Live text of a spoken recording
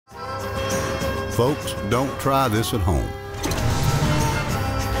Folks, don't try this at home.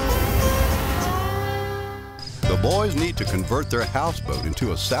 The boys need to convert their houseboat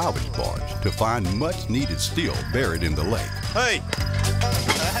into a salvage barge to find much-needed steel buried in the lake. Hey!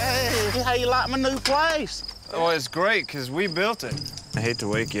 Hey, how you like my new place? Oh, it's great, because we built it. I hate to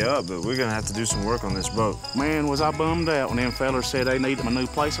wake you up, but we're gonna have to do some work on this boat. Man, was I bummed out when them fellers said they needed my new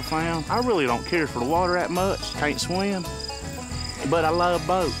place I found. I really don't care for the water that much. Can't swim. But I love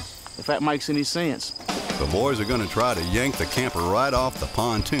boats, if that makes any sense. The boys are going to try to yank the camper right off the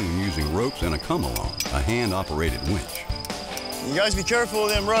pontoon using ropes and a come-along, a hand-operated winch. You guys be careful of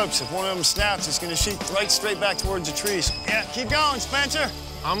them ropes. If one of them snaps, it's gonna shoot right straight back towards the trees. Yeah, keep going, Spencer.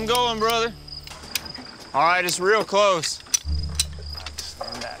 I'm going, brother. All right, it's real close.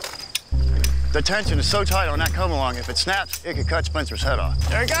 Stand back. The tension is so tight on that come-along, if it snaps, it could cut Spencer's head off.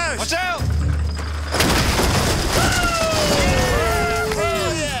 There he goes. Watch out!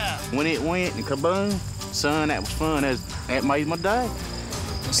 Oh, yeah! When it went and kaboom, son, that was fun. That made my day.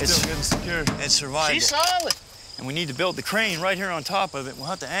 It's still good and secure. It's survivable. She's solid. And we need to build the crane right here on top of it. We'll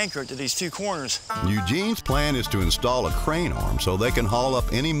have to anchor it to these two corners. Eugene's plan is to install a crane arm so they can haul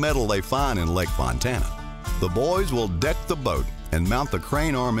up any metal they find in Lake Fontana. The boys will deck the boat and mount the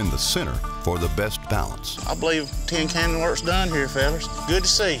crane arm in the center for the best balance. I believe Tin Can work's done here, fellas. Good to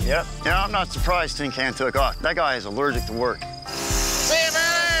see you. Yep. Yeah, I'm not surprised Tin Can took off. That guy is allergic to work. See you,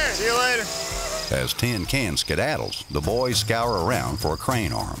 brother! See you later. As Tin Can skedaddles, the boys scour around for a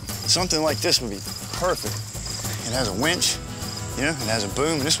crane arm. Something like this would be perfect. It has a winch, you know, it has a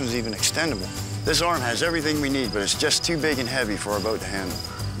boom, and this one's even extendable. This arm has everything we need, but it's just too big and heavy for our boat to handle.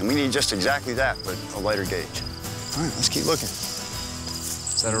 And we need just exactly that, but a lighter gauge. All right, let's keep looking.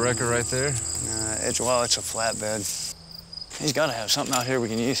 Is that a wrecker right there? It's a flatbed. He's got to have something out here we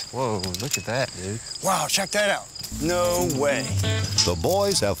can use. Whoa, look at that, dude. Wow, check that out. No way. The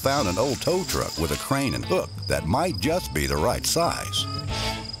boys have found an old tow truck with a crane and hook that might just be the right size.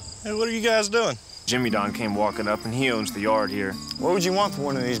 Hey, what are you guys doing? Jimmy Don came walking up, and he owns the yard here. What would you want for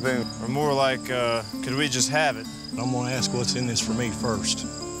one of these booms? Or more like, could we just have it? I'm gonna ask what's in this for me first.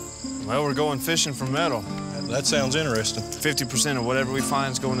 Well, we're going fishing for metal. That sounds interesting. 50% of whatever we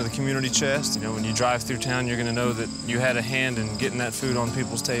find is going to the community chest. You know, when you drive through town, you're gonna know that you had a hand in getting that food on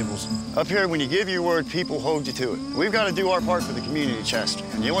people's tables. Up here, when you give your word, people hold you to it. We've got to do our part for the community chest.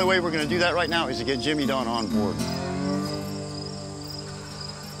 And the only way we're gonna do that right now is to get Jimmy Don on board.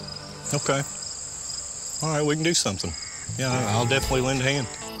 Okay. All right, we can do something. Yeah, I'll definitely lend a hand.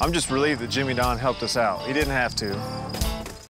 I'm just relieved that Jimmy Don helped us out. He didn't have to.